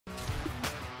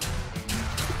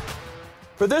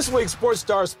For this week's Sports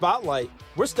Star Spotlight,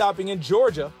 we're stopping in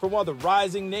Georgia for one of the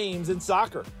rising names in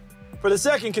soccer. For the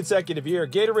second consecutive year,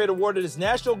 Gatorade awarded its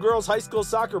National Girls High School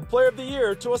Soccer Player of the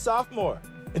Year to a sophomore.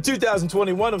 In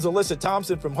 2021, it was Alyssa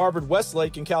Thompson from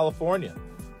Harvard-Westlake in California.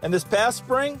 And this past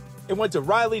spring, it went to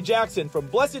Riley Jackson from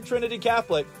Blessed Trinity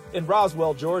Catholic in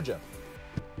Roswell, Georgia.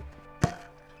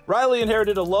 Riley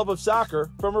inherited a love of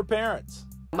soccer from her parents.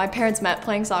 My parents met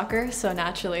playing soccer, so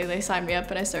naturally they signed me up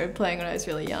and I started playing when I was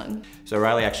really young. So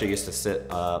Riley actually used to sit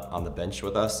on the bench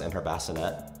with us in her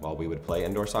bassinet while we would play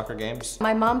indoor soccer games.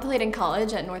 My mom played in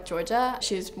college at North Georgia.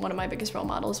 She's one of my biggest role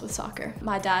models with soccer.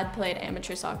 My dad played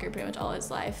amateur soccer pretty much all his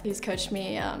life. He's coached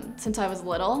me since I was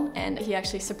little, and he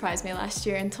actually surprised me last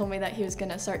year and told me that he was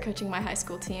gonna start coaching my high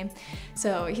school team.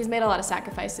 So he's made a lot of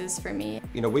sacrifices for me.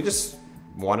 You know, we just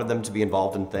wanted them to be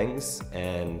involved in things,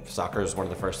 and soccer is one of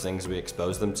the first things we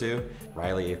exposed them to.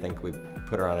 Riley, I think we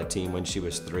put her on a team when she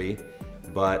was 3,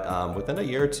 but within a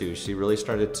year or two, she really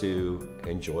started to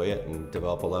enjoy it and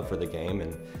develop a love for the game,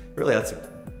 and really that's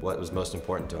what was most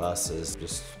important to us, is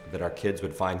just that our kids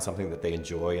would find something that they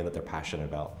enjoy and that they're passionate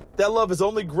about. That love has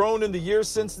only grown in the years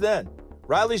since then.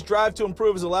 Riley's drive to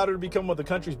improve has allowed her to become one of the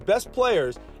country's best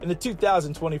players in the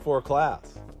 2024 class.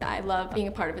 I love being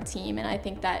a part of a team, and I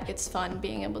think that it's fun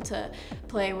being able to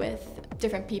play with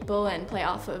different people and play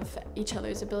off of each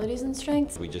other's abilities and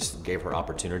strengths. We just gave her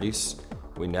opportunities.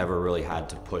 We never really had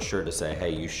to push her to say, hey,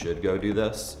 you should go do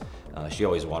this. She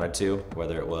always wanted to,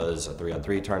 whether it was a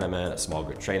 3-on-3 tournament, a small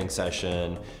group training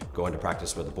session, going to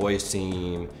practice with the boys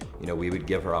team. You know, we would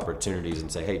give her opportunities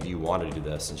and say, hey, do you want to do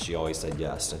this? And she always said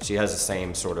yes. And she has the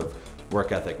same sort of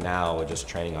work ethic now with just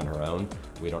training on her own.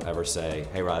 We don't ever say,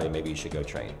 hey Riley, maybe you should go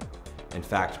train. In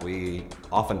fact, we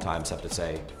oftentimes have to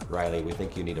say, Riley, we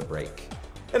think you need a break.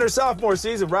 In her sophomore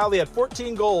season, Riley had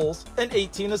 14 goals and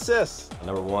 18 assists.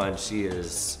 Number one, she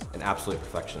is an absolute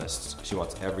perfectionist. She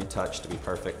wants every touch to be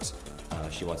perfect.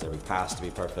 She wants every pass to be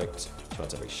perfect. She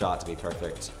wants every shot to be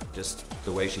perfect. Just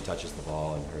the way she touches the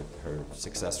ball and her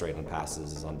success rate on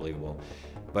passes is unbelievable.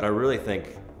 But I really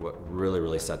think what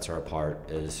really sets her apart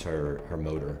is her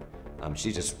motor.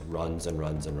 She just runs and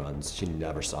runs and runs. She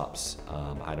never stops.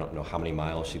 I don't know how many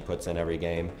miles she puts in every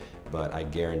game, but I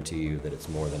guarantee you that it's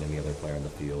more than any other player in the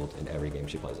field in every game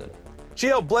she plays in. She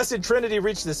helped Blessed Trinity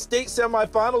reach the state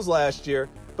semifinals last year,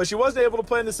 but she wasn't able to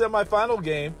play in the semifinal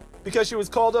game because she was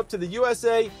called up to the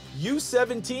USA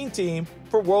U17 team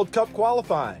for World Cup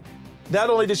qualifying.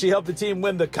 Not only did she help the team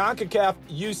win the CONCACAF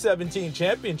U17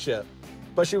 championship,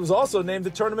 but she was also named the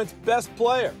tournament's best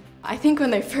player. I think when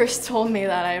they first told me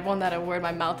that I had won that award,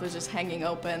 my mouth was just hanging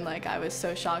open. Like, I was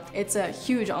so shocked. It's a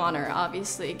huge honor,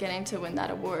 obviously, getting to win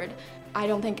that award. I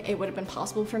don't think it would have been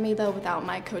possible for me, though, without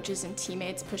my coaches and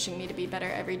teammates pushing me to be better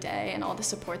every day and all the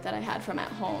support that I had from at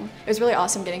home. It was really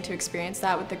awesome getting to experience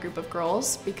that with a group of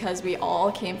girls, because we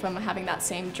all came from having that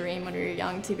same dream when we were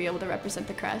young to be able to represent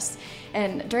the crest.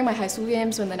 And during my high school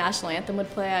games, when the national anthem would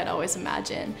play, I'd always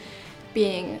imagine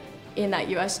being in that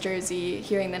US jersey,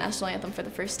 hearing the national anthem for the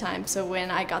first time. So when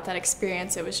I got that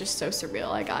experience, it was just so surreal.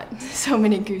 I got so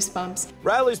many goosebumps.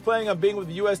 Riley's planning on being with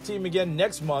the US team again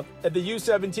next month at the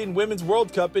U17 Women's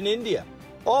World Cup in India.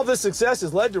 All this success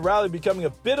has led to Riley becoming a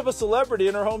bit of a celebrity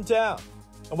in her hometown.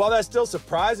 And while that's still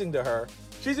surprising to her,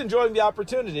 she's enjoying the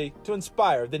opportunity to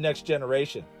inspire the next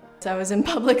generation. I was in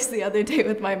Publix the other day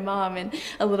with my mom, and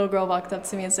a little girl walked up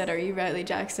to me and said, "Are you Riley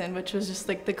Jackson?" which was just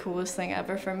like the coolest thing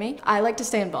ever for me. I like to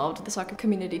stay involved with the soccer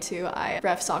community too. I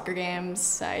ref soccer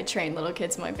games, I train little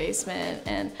kids in my basement,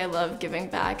 and I love giving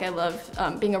back. I love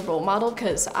being a role model,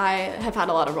 because I have had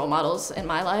a lot of role models in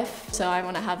my life, so I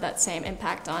want to have that same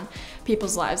impact on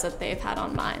people's lives that they've had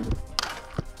on mine.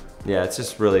 Yeah, it's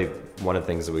just really one of the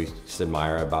things that we just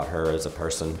admire about her as a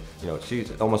person. You know,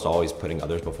 she's almost always putting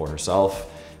others before herself.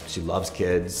 She loves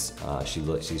kids,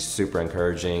 she's super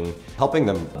encouraging, helping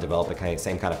them develop the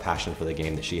same kind of passion for the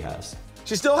game that she has.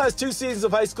 She still has 2 seasons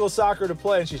of high school soccer to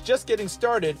play, and she's just getting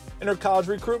started in her college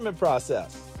recruitment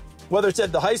process. Whether it's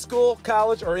at the high school,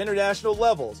 college, or international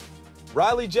levels,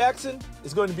 Riley Jackson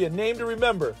is going to be a name to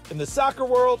remember in the soccer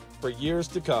world for years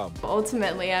to come.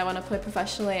 Ultimately, I want to play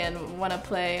professionally and want to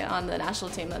play on the national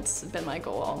team. That's been my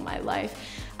goal all my life.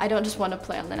 I don't just want to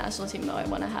play on the national team, though. I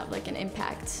want to have like an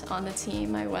impact on the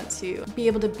team. I want to be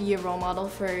able to be a role model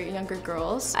for younger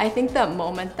girls. I think that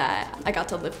moment that I got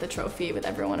to lift the trophy with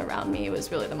everyone around me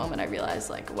was really the moment I realized,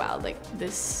 like, wow, like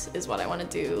this is what I want to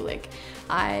do. Like,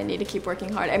 I need to keep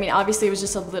working hard. I mean, obviously it was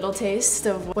just a little taste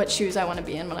of what shoes I want to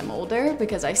be in when I'm older,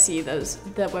 because I see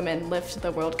the women lift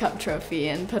the World Cup trophy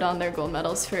and put on their gold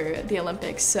medals for the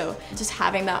Olympics. So just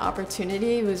having that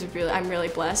opportunity was really, I'm really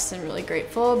blessed and really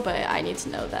grateful, but I need to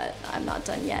know that I'm not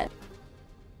done yet.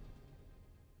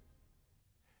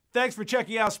 Thanks for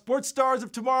checking out Sports Stars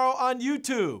of Tomorrow on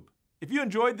YouTube. If you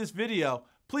enjoyed this video,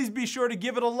 please be sure to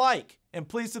give it a like and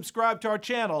please subscribe to our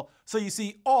channel so you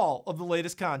see all of the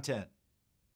latest content.